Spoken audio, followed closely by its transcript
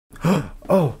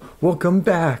Oh, welcome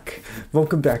back.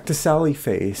 Welcome back to Sally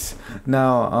Face.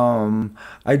 Now,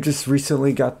 I just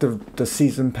recently got the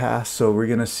season pass, so we're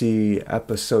gonna see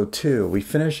episode 2. We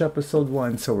finished episode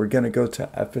 1, so we're gonna go to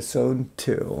episode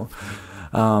 2.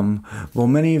 Well,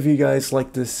 many of you guys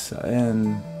like this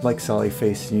and like Sally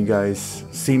Face, and you guys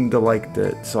seem to like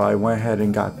it, so I went ahead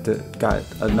and got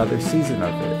another season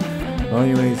of it. Well,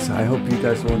 anyways, I hope you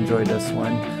guys will enjoy this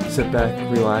one. Sit back,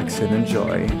 relax, and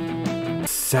enjoy.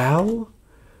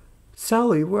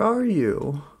 Sally, where are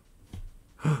you?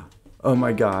 Oh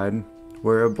my god,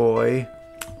 we're a boy.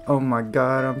 Oh my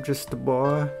god, I'm just a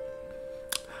boy.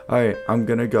 Alright, I'm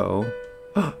gonna go.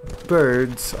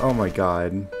 Birds, oh my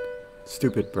god.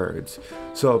 Stupid birds.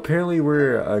 So apparently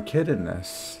we're a kid in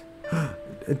this.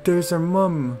 There's our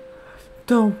mum.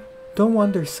 Don't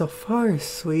wander so far,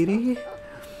 sweetie.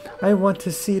 I want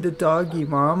to see the doggy,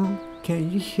 Mom.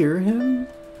 Can you hear him?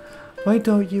 Why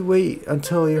don't you wait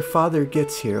until your father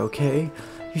gets here, okay?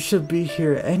 You should be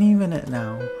here any minute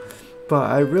now.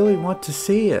 But I really want to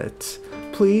see it.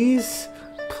 Please?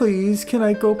 Please, can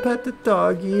I go pet the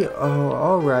doggy? Oh,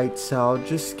 alright, Sal.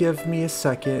 Just give me a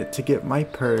second to get my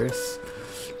purse.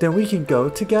 Then we can go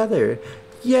together.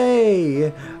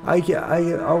 Yay!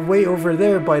 I'll wait over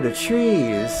there by the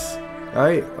trees.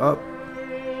 Alright, up.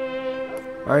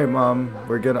 Alright, Mom.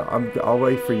 I'll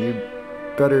wait for you.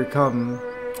 Better come.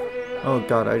 Oh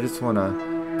god, I just wanna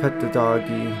pet the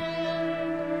doggy.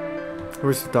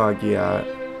 Where's the doggy at?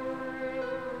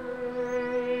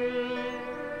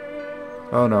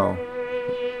 Oh no.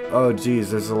 Oh jeez,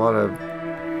 there's a lot of...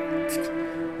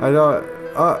 I thought...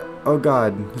 oh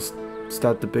god. Is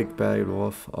that the big bad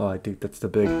wolf? Oh, I think that's the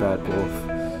big bad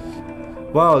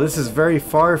wolf. Wow, this is very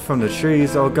far from the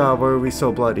trees. Oh god, why are we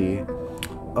so bloody?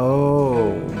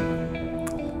 Oh.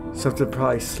 Something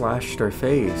probably slashed our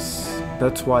face.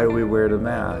 That's why we wear the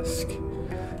mask.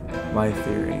 My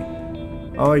theory.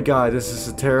 Oh my god, this is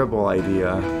a terrible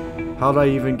idea. How'd I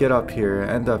even get up here?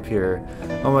 End up here?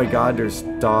 Oh my god, there's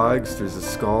dogs. There's a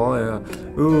skull.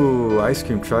 Ooh, ice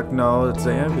cream truck. No, it's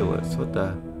the ambulance. What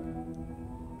the?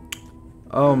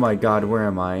 Oh my god, where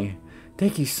am I?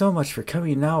 Thank you so much for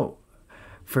coming out.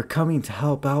 For coming to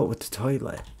help out with the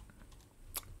toilet.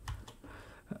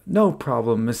 No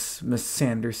problem, Miss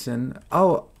Sanderson.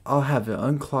 I'll have it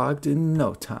unclogged in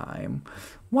no time.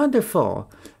 Wonderful.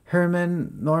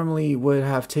 Herman normally would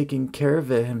have taken care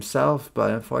of it himself,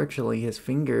 but unfortunately his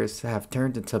fingers have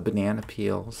turned into banana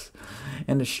peels.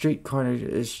 And the street corner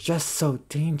is just so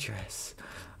dangerous.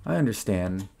 I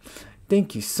understand.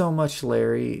 Thank you so much,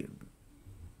 Larry.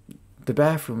 The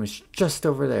bathroom is just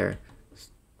over there.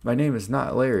 My name is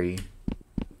not Larry.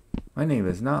 My name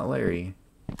is not Larry.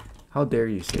 How dare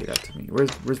you say that to me?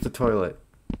 Where's the toilet?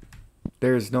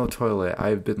 There is no toilet.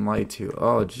 I've been lied to.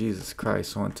 Oh, Jesus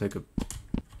Christ. I want to take a...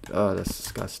 Oh, that's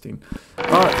disgusting.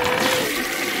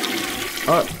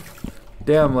 Oh,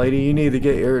 damn, lady. You need to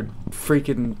get your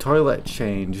freaking toilet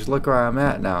changed. Look where I'm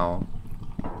at now.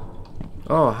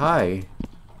 Oh, hi.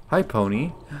 Hi,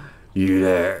 Pony. You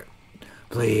there?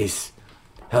 Please,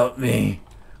 help me.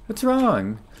 What's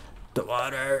wrong? The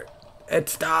water. It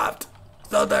stopped.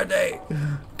 So dirty.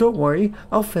 Don't worry.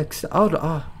 I'll fix it.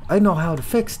 I know how to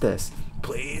fix this.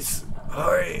 Please,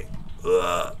 hurry.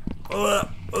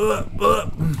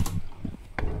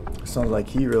 Sounds like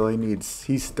he really needs...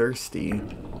 He's thirsty.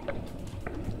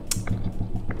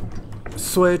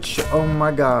 Switch. Oh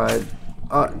my god.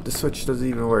 The switch doesn't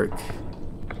even work.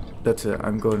 That's it.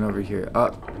 I'm going over here.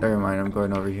 Never mind. I'm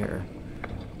going over here.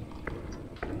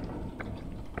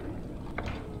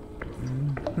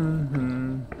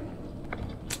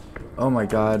 Oh my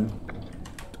god.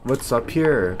 What's up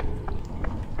here?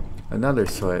 Another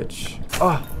switch.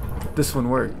 Oh, this one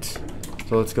worked.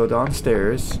 So let's go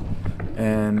downstairs.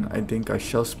 And I think I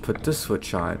shall put this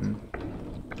switch on.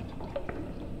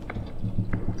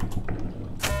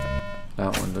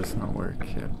 That one does not work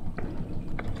yet.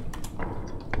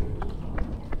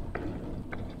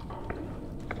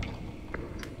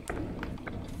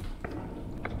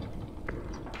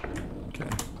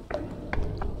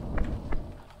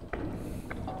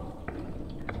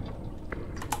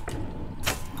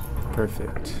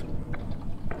 Perfect.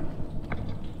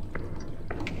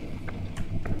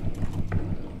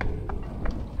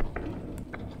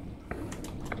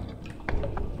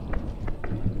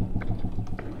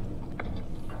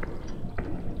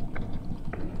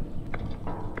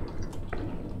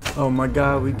 Oh my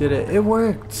god, we did it. It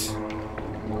worked.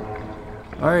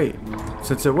 Alright,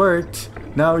 since it worked,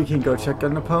 now we can go check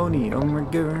on the pony. Oh my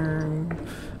god.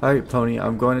 Alright, Pony,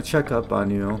 I'm going to check up on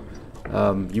you.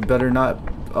 You better not...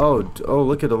 Oh,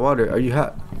 look at the water. Are you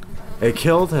It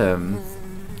killed him.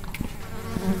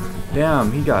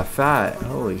 Damn, he got fat.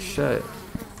 Holy shit.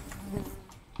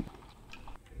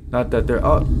 Not that they're...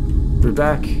 Oh, they're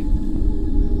back.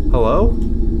 Hello?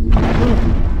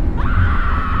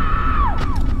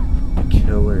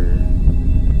 Killer.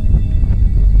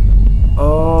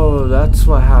 Oh, that's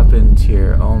what happened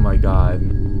here. Oh my god.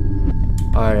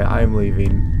 Alright, I'm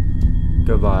leaving.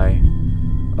 Goodbye.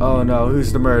 Oh no,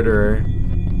 who's the murderer?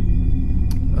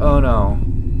 Oh no.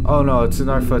 Oh no, it's in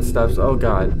our footsteps. Oh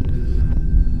god.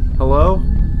 Hello?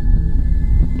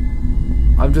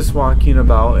 I'm just walking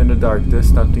about in the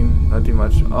darkness. Nothing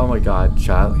much. Oh my god,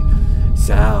 Charlie.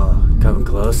 Sal, come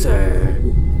closer.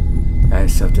 I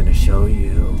have something to show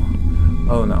you.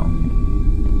 Oh no.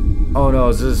 Oh no,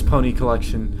 is this pony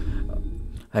collection?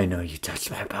 I know you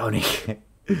touched my pony.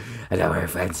 I know we're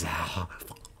friends now.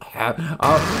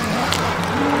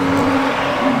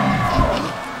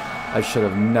 I should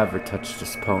have never touched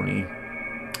this pony.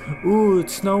 Ooh,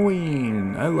 it's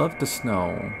snowing. I love the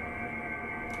snow.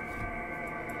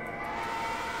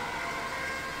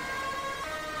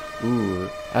 Ooh,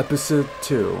 episode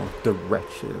 2, The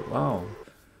Wretched. Wow.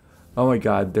 Oh my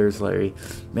god, there's Larry.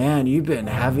 Man, you've been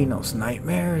having those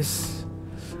nightmares?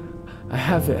 I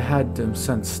haven't had them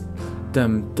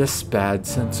this bad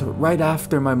since right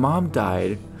after my mom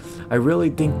died. I really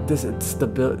think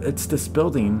it's this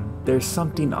building. There's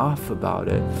something off about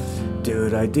it.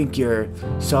 Dude, I think you're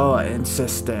so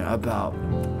insistent about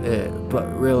it, but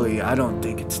really, I don't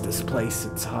think it's this place.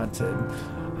 It's haunted.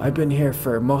 I've been here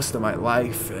for most of my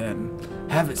life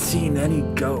and haven't seen any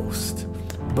ghost.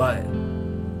 But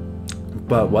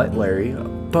what, Larry?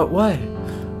 But what?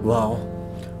 Well,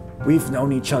 we've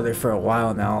known each other for a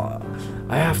while now.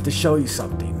 I have to show you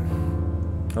something.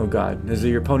 Oh god, is it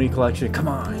your pony collection? Come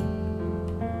on.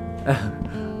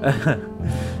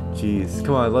 Jeez,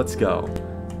 come on, let's go.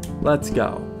 Let's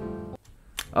go.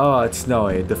 Oh, it's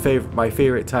snowing. My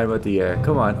favorite time of the year.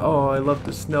 Come on. Oh, I love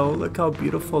the snow. Look how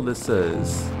beautiful this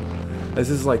is. This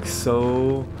is like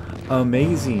so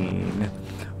amazing.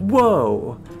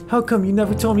 Whoa! How come you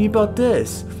never told me about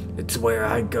this? It's where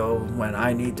I go when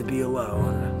I need to be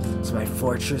alone. It's my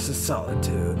fortress of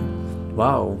solitude.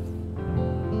 Wow.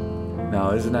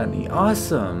 Now, isn't that neat?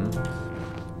 Awesome.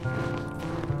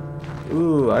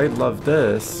 Ooh, I love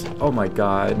this. Oh my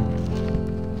god.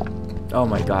 Oh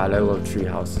my god, I love tree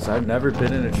houses. I've never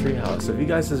been in a tree house. If you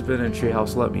guys have been in a tree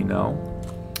house, let me know.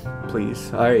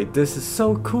 Please. Alright, this is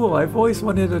so cool. I've always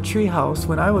wanted a tree house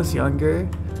when I was younger.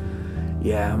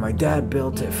 Yeah, my dad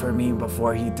built it for me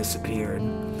before he disappeared.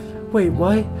 Wait,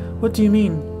 what? What do you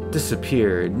mean,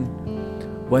 disappeared?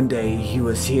 One day he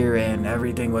was here and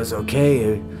everything was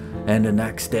okay, and the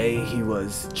next day he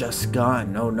was just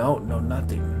gone. No note, no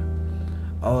nothing.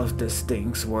 All of these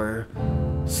things were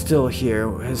still here.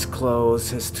 His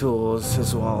clothes, his tools,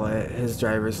 his wallet, his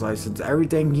driver's license,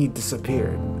 everything. He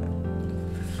disappeared.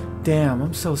 Damn,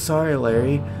 I'm so sorry,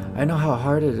 Larry. I know how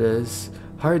hard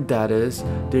that is.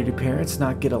 Did your parents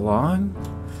not get along?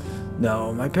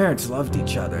 No, my parents loved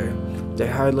each other. They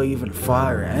hardly even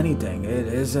fought or anything. It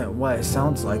isn't what it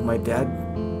sounds like. My dad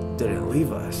didn't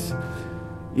leave us.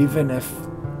 Even if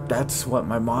that's what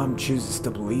my mom chooses to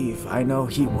believe, I know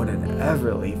he wouldn't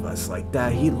ever leave us like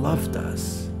that. He loved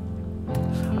us.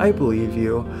 I believe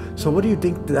you. So what do you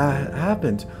think that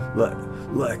happened?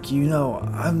 Look, you know,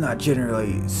 I'm not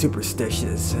generally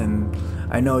superstitious, and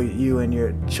I know you and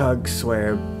your chug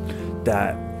swear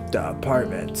that the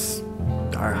apartments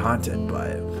are haunted,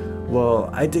 but, well,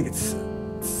 I think it's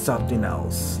something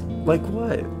else. Like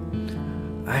what?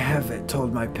 I haven't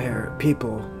told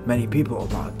many people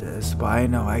about this, but I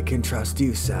know I can trust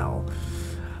you, Sal.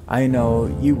 I know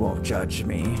you won't judge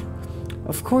me.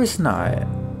 Of course not.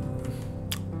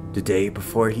 The day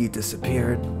before he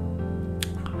disappeared,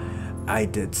 I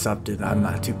did something I'm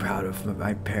not too proud of.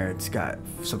 My parents got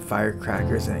some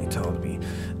firecrackers and he told me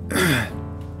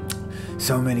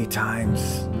so many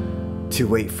times to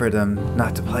wait for them,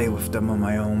 not to play with them on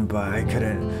my own, but I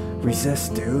couldn't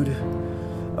resist, dude.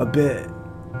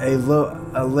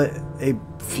 I lit a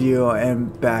few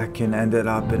and back and ended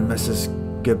up in Mrs.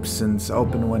 Gibson's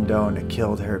open window and it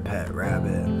killed her pet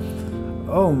rabbit.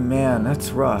 Oh man,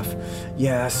 that's rough.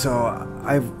 Yeah, so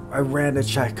I ran to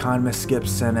check on Miss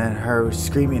Gibson and her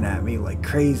screaming at me like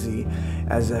crazy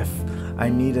as if I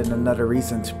needed another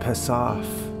reason to piss off.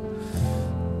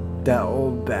 That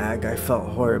old bag, I felt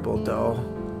horrible though.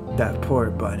 That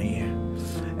poor bunny.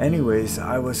 Anyways,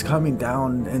 I was coming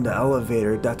down in the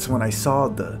elevator. That's when I saw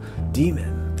the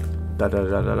demon.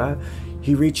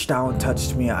 He reached out and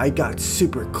touched me. I got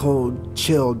super cold,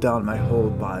 chill down my whole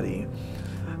body.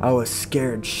 I was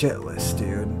scared shitless,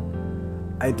 dude.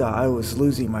 I thought I was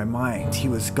losing my mind. He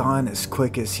was gone as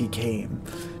quick as he came.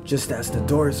 just as the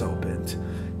doors opened.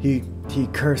 He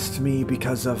cursed me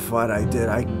because of what I did.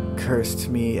 I cursed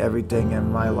me. Everything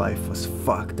in my life was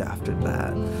fucked after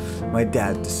that. My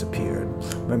dad disappeared.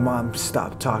 My mom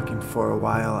stopped talking for a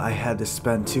while. I had to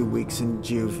spend 2 weeks in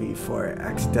juvie for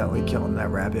accidentally killing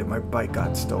that rabbit. My bike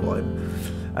got stolen.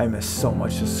 I missed so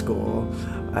much of school.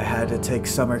 I had to take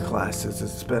summer classes.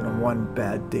 It's been one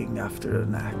bad thing after the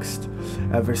next.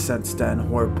 Ever since then,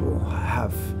 horrible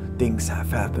things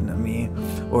have happened to me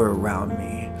or around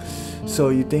me. So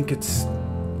you think it's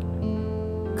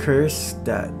curse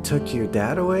that took your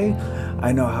dad away?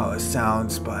 I know how it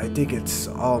sounds, but I think it's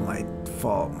all my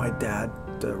fault. My dad,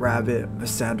 the rabbit,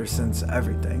 Miss Anderson's,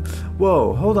 everything.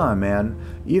 Whoa, hold on, man.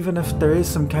 Even if there is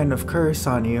some kind of curse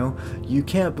on you, you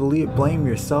can't blame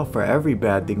yourself for every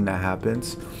bad thing that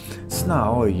happens. It's not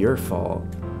all your fault.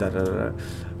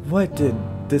 What did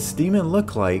this demon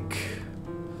look like?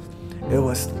 It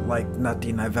was like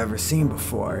nothing I've ever seen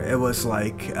before. It was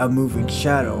like a moving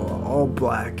shadow, all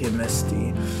black and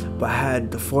misty, but had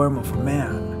the form of a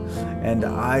man, and the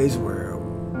eyes were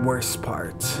worst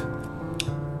part.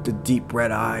 The deep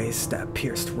red eyes that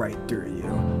pierced right through you.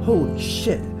 Holy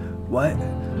shit, what?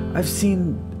 I've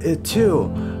seen it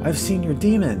too. I've seen your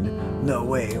demon. No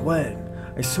way, when?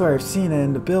 I swear I've seen it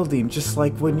in the building, just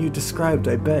like when you described.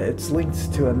 I bet it's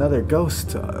linked to other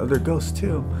ghosts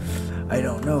too. I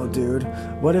don't know, dude.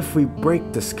 What if we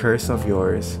break this curse of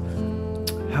yours?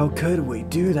 How could we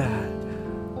do that?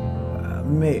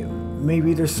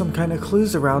 Maybe there's some kind of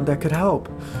clues around that could help.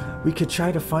 We could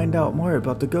try to find out more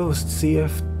about the ghost, see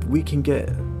if we can get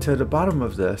to the bottom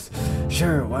of this.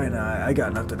 Sure, why not? I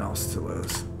got nothing else to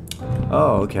lose.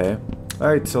 Oh, okay.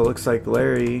 Alright, so it looks like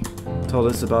Larry told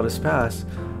us about his past.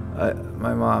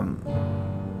 My mom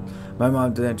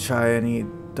didn't try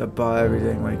to buy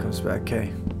everything when he comes back,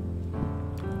 okay.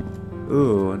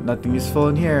 Ooh, nothing useful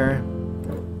in here.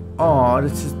 Aw,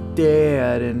 this is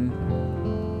dad and...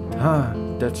 Huh,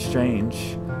 that's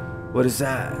strange. What is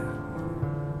that?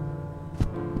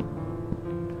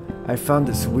 I found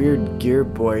this weird Gear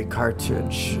Boy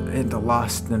cartridge in the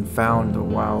Lost and Found a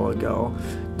while ago.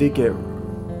 Think it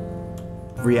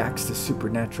reacts to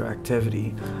supernatural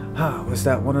activity. Huh, was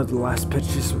that one of the last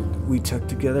pictures we took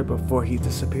together before he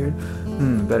disappeared?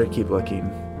 Better keep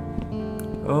looking.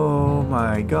 Oh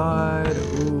my god.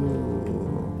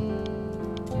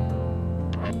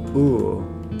 Ooh.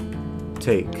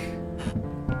 Take.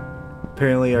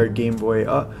 Apparently our Game Boy.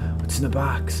 Oh, what's in the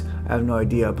box? I have no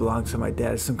idea. It belongs to my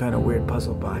dad. It's some kind of weird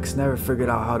puzzle box. Never figured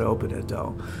out how to open it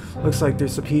though. Looks like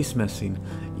there's a piece missing.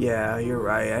 Yeah, you're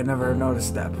right. I never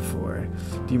noticed that before.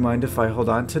 Do you mind if I hold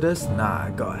on to this? Nah,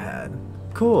 go ahead.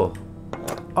 Cool.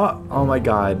 Oh my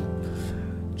god.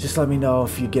 Just let me know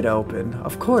if you get open.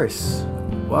 Of course.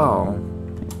 Wow.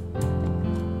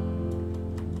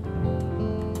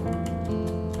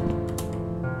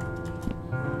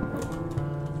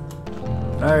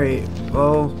 Alright,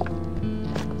 well...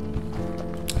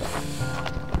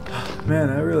 Man,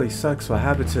 that really sucks what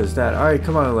happened to his dad. Alright,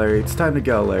 come on, Larry. It's time to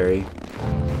go, Larry.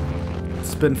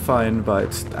 It's been fun, but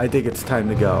I think it's time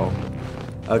to go.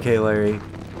 Okay, Larry.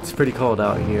 It's pretty cold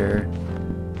out here.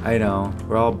 I know.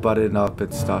 We're all buttoned up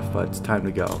and stuff, but it's time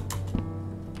to go.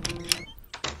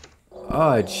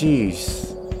 Oh,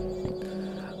 jeez.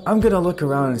 I'm gonna look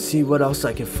around and see what else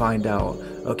I can find out.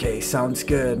 Okay, sounds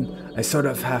good. I sort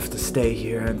of have to stay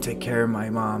here and take care of my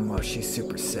mom while she's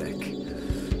super sick.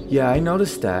 Yeah, I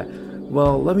noticed that.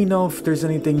 Well, let me know if there's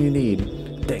anything you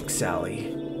need. Thanks,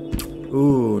 Sally.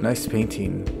 Ooh, nice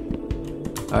painting.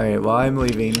 Alright, well, I'm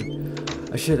leaving.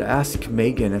 I should ask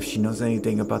Megan if she knows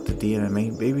anything about the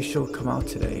DNA. Maybe she'll come out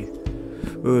today.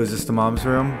 Ooh, is this the mom's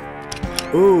room?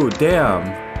 Ooh,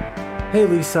 damn. Hey,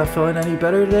 Lisa, feeling any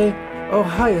better today? Oh,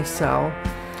 hiya, Sal.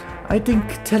 I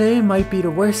think today might be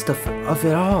the worst of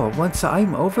it all. Once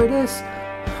I'm over this,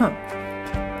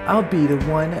 I'll be the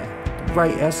one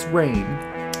right as rain.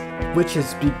 Which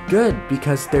is good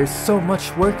because there's so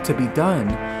much work to be done.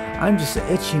 I'm just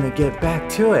itching to get back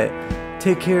to it.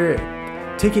 Take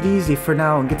it easy for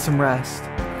now and get some rest.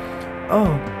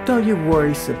 Oh, don't you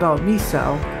worry about me,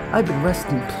 Sal. I've been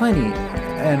resting plenty,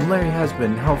 and Larry has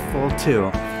been helpful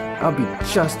too. I'll be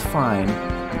just fine.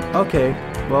 Okay,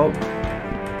 well,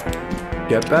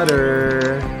 get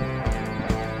better.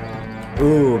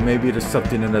 Ooh, maybe there's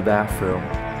something in the bathroom.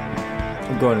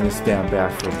 I'm going in this damn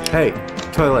bathroom. Hey,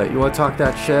 toilet, you want to talk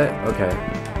that shit? Okay.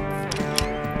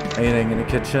 Anything in the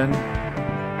kitchen?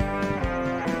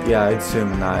 Yeah, I'd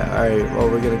assume not. Alright, well,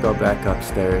 we're gonna go back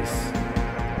upstairs.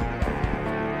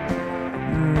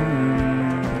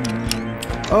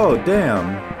 Oh,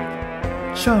 damn.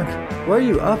 Chunk, what are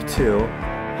you up to?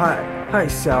 Hi,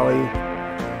 Sally.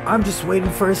 I'm just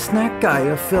waiting for a snack guy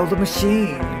to fill the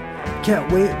machine.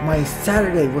 Can't wait my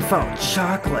Saturday without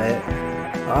chocolate.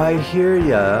 I hear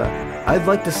ya. I'd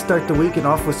like to start the weekend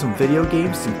off with some video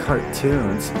games and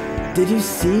cartoons. Did you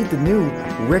see the new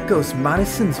Rickos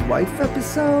Madison's Wife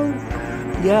episode?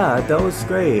 Yeah, that was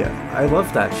great. I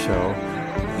love that show.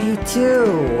 Me too.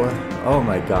 Oh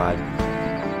my god.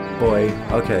 Boy,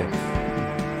 okay.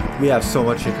 We have so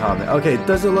much in common. Okay,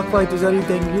 does it look like there's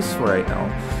anything useful right now?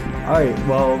 Alright,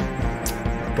 well,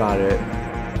 got it.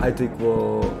 I think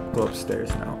we'll go upstairs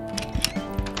now.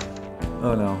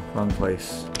 Oh no, wrong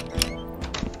place.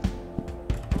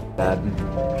 Bad.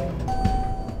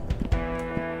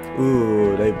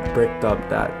 Ooh, they bricked up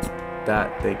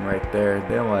that thing right there.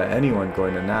 They don't want anyone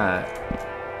going in that.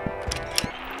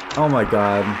 Oh my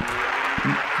god.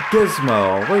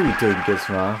 Gizmo, what are you doing,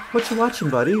 Gizmo? What you watching,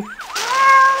 buddy?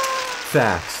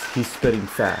 Facts. He's spitting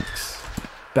facts.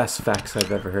 Best facts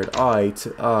I've ever heard.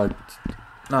 Oh,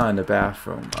 not in the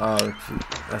bathroom. Oh, gee,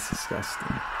 that's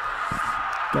disgusting.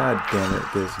 God damn it,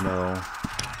 Gizmo.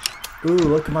 Ooh,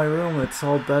 look at my room. It's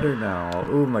all better now.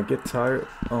 Ooh, my guitar.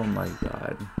 Oh my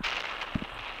god.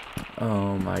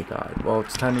 Oh my god. Well,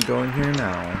 it's time to go in here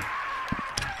now.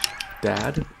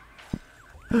 Dad?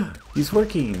 He's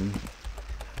working.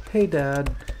 Hey,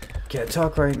 Dad. Can't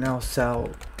talk right now,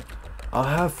 Sal.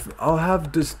 I'll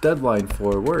have this deadline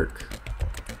for work.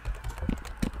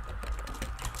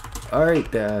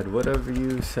 Alright, Dad. Whatever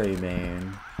you say,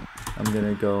 man. I'm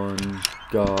gonna go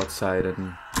outside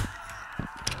and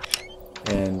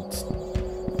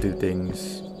do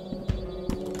things.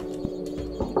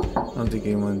 I don't think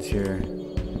anyone's here.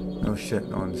 No shit,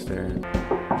 no one's there.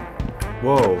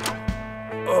 Whoa.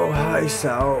 Oh, hi,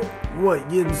 Sal. What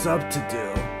yin's up to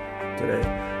do today?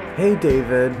 Hey,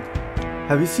 David.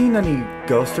 Have you seen any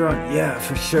ghosts around? Yeah,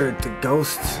 for sure. The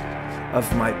ghosts of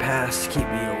my past keep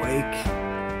me awake.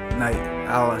 Night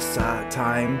Alice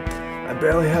time. I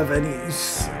barely have any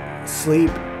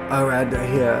sleep around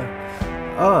here.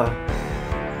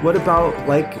 What about,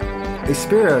 like, a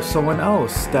spirit of someone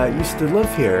else that used to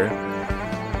live here?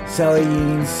 Sally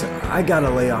Yeans, I gotta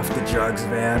lay off the drugs,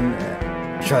 man.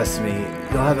 Trust me,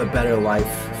 you'll have a better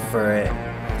life for it.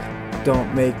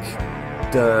 Don't make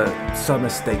some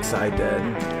mistakes I did.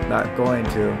 Not going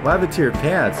to. What happened to your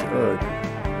pants? Ugh.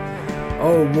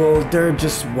 Oh, well, they're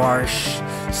just wash.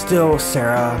 Still,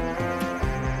 Sarah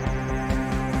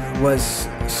was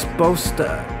supposed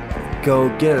to go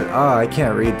get it. Oh, I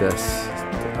can't read this.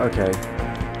 Okay.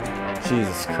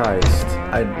 Jesus Christ.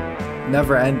 I'd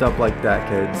never end up like that,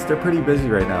 kids. They're pretty busy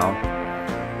right now.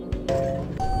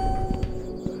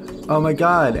 Oh my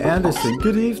god, Anderson.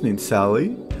 Good evening,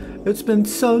 Sally. It's been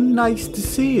so nice to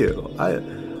see you.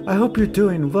 I hope you're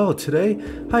doing well today.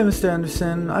 Hi, Mr.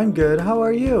 Anderson. I'm good. How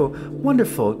are you?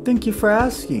 Wonderful. Thank you for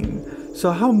asking.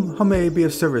 So how may I be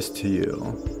of service to you?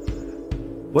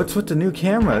 What's with the new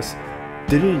cameras?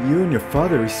 Didn't you and your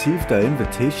father receive the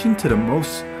invitation to the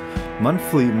most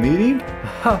monthly meeting?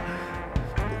 Ha!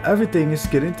 Everything is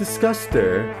getting discussed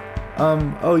there.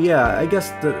 Oh yeah, I guess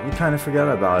that we kind of forgot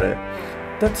about it.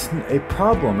 That's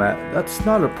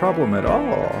not a problem at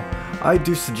all. I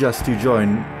do suggest you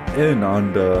join in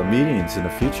on the meetings in the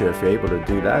future if you're able to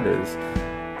do that is.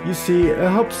 You see, it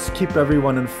helps keep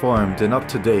everyone informed and up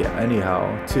to date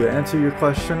anyhow. To answer your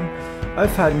question,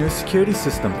 I've had a new security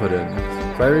system put in.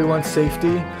 For everyone's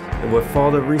safety, with all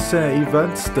the recent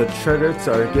events, the traders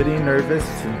are getting nervous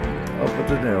of what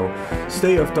to know.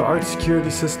 State-of-the-art security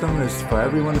system is for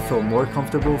everyone to feel more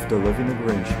comfortable with their living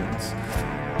arrangements.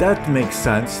 That makes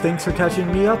sense. Thanks for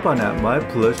catching me up on that. My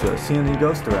pleasure. Seeing you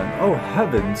ghost around. Oh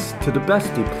heavens, to the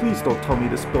bestie, please don't tell me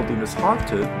this building is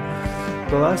haunted.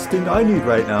 The last thing I need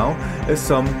right now is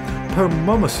some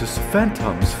permomosis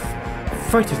phantoms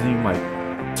frightening my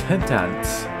tent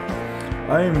ants.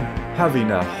 I'm having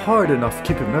a hard enough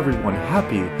keeping everyone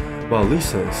happy while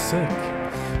Lisa is sick.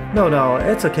 No,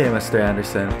 it's okay, Mr.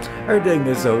 Anderson. Everything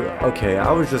is okay.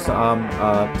 I was just,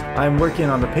 I'm working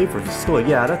on the paper for school.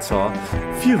 Yeah, that's all.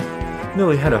 Phew,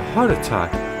 nearly had a heart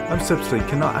attack. I'm simply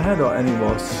cannot handle any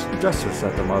more stressors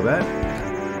at the moment.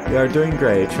 You are doing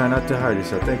great. Try not to hurt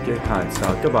yourself. Thank you, kind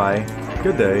sir. Goodbye.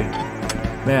 Good day.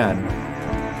 Man,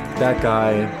 that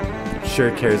guy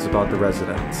sure cares about the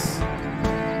residents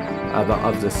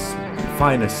of this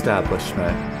fine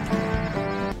establishment.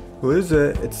 Who is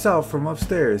it? It's Sal from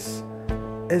upstairs.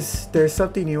 Is there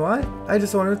something you want? I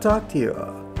just wanted to talk to you.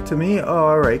 To me? Oh,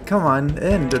 alright. Come on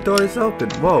in. The door is open.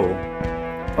 Whoa.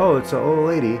 Oh, it's an old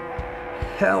lady.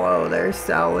 Hello there,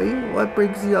 Sally. What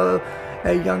brings you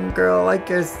a young girl like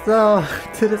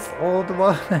yourself to this old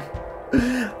woman?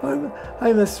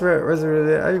 Hi, Miss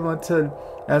Resident. I want to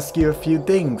ask you a few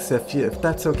things, if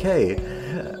that's okay.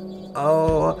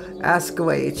 Oh, ask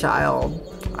away, child.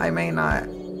 I may not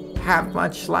have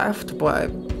much left, but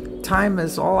time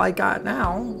is all I got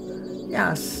now.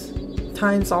 Yes,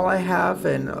 time's all I have,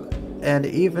 and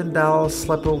even that'll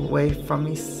slip away from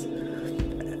me.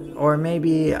 Or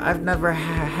maybe I've never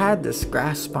had this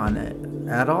grasp on it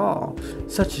at all.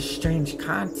 Such a strange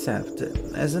concept,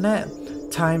 isn't it?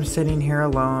 Time sitting here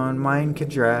alone, mind can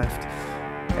drift.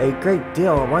 A great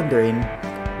deal wondering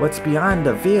what's beyond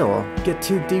the veil. Get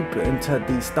too deep into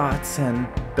these thoughts and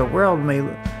the world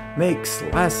makes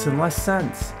less and less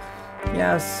sense.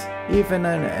 Yes, even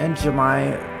an angel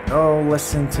might. Oh,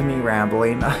 listen to me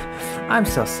rambling. I'm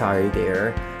so sorry,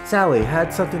 dear. Sally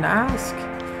had something to ask.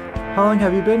 How long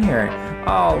have you been here?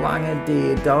 Oh, long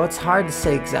indeed, though it's hard to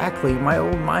say exactly. My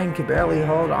old mind can barely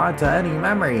hold on to any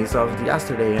memories of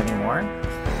yesterday anymore.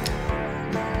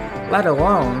 Let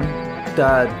alone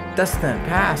the distant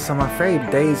past. I'm afraid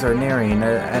days are nearing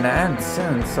an end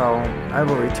soon, so I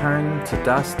will return to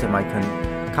dust and my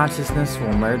consciousness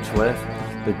will merge with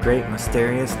the great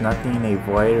mysterious nothing. A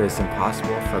void is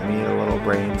impossible for me, the little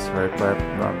brains.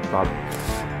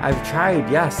 I've tried,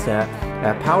 yes,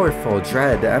 that powerful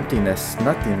dread, emptiness,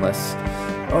 nothingness.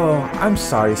 Oh, I'm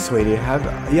sorry, sweetie.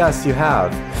 Yes, you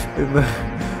have.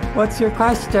 What's your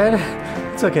question?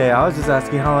 It's okay, I was just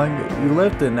asking how long you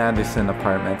lived in Anderson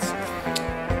Apartments.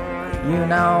 You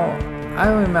know, I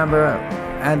remember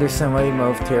Anderson when he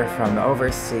moved here from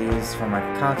overseas from a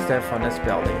concert from this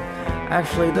building.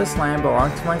 Actually, this land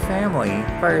belonged to my family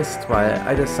first, but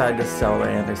I decided to sell to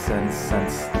Anderson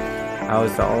since I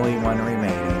was the only one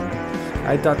remaining.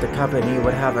 I thought the company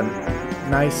would have a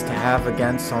nice to have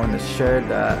again, someone to share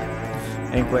the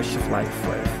anguish of life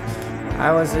with.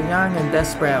 I was a young and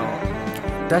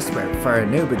desperate for a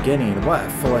new beginning. What a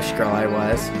foolish girl I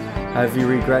was. Have you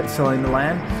regret selling the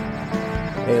land?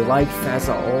 A life as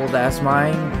old as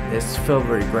mine is filled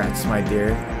with regrets, my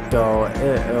dear, though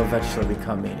it'll eventually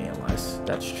become meaningless.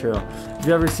 That's true. Have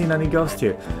you ever seen any ghosts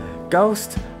here?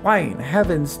 Ghost? Why in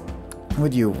heavens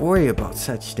would you worry about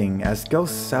such thing as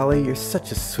ghosts, Sally? You're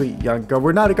such a sweet young girl.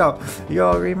 We're not a ghost.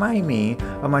 You'll remind me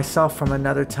of myself from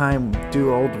another time.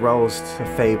 Do old Rose a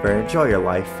favor. Enjoy your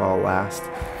life while it lasts.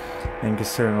 And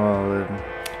concern all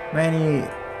many.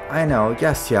 I know.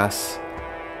 Yes.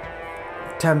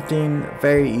 Tempting,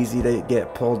 very easy to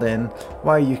get pulled in.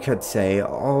 Why, you could say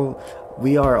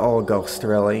we are all ghosts,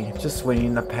 really, just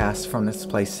waiting to pass from this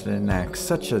place to the next.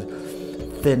 Such a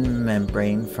thin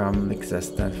membrane from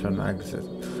existence,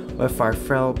 with our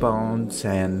frail bones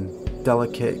and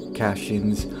delicate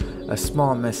cashings. A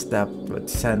small misstep would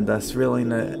send us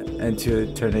reeling into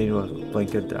eternity with a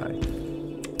blink of eye.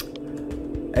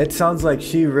 It sounds like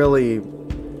she's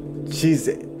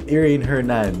earing her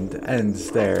ends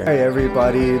there. Alright,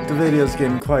 everybody, the video's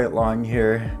getting quite long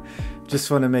here. Just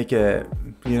want to make it,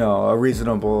 a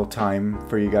reasonable time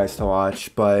for you guys to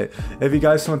watch. But if you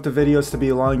guys want the videos to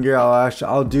be longer,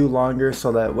 I'll do longer,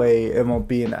 so that way it won't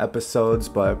be in episodes,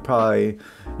 but probably,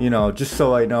 just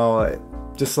so I know,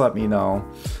 just let me know.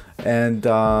 And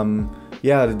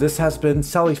yeah, this has been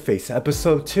Sally Face,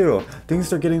 episode 2.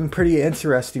 Things are getting pretty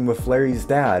interesting with Larry's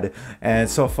dad, and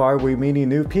so far we're meeting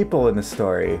new people in the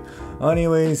story.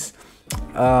 Anyways,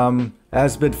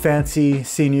 has been fancy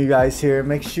seeing you guys here.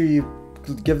 Make sure you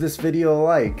give this video a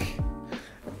like,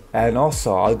 and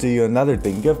also I'll do you another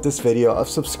thing: give this video a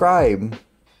subscribe.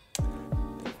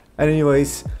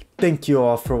 Anyways, thank you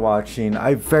all for watching.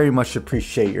 I very much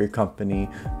appreciate your company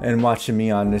and watching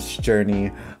me on this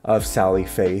journey of Sally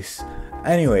Face.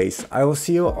 Anyways, I will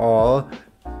see you all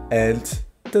in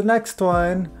the next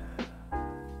one.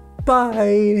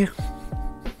 Bye.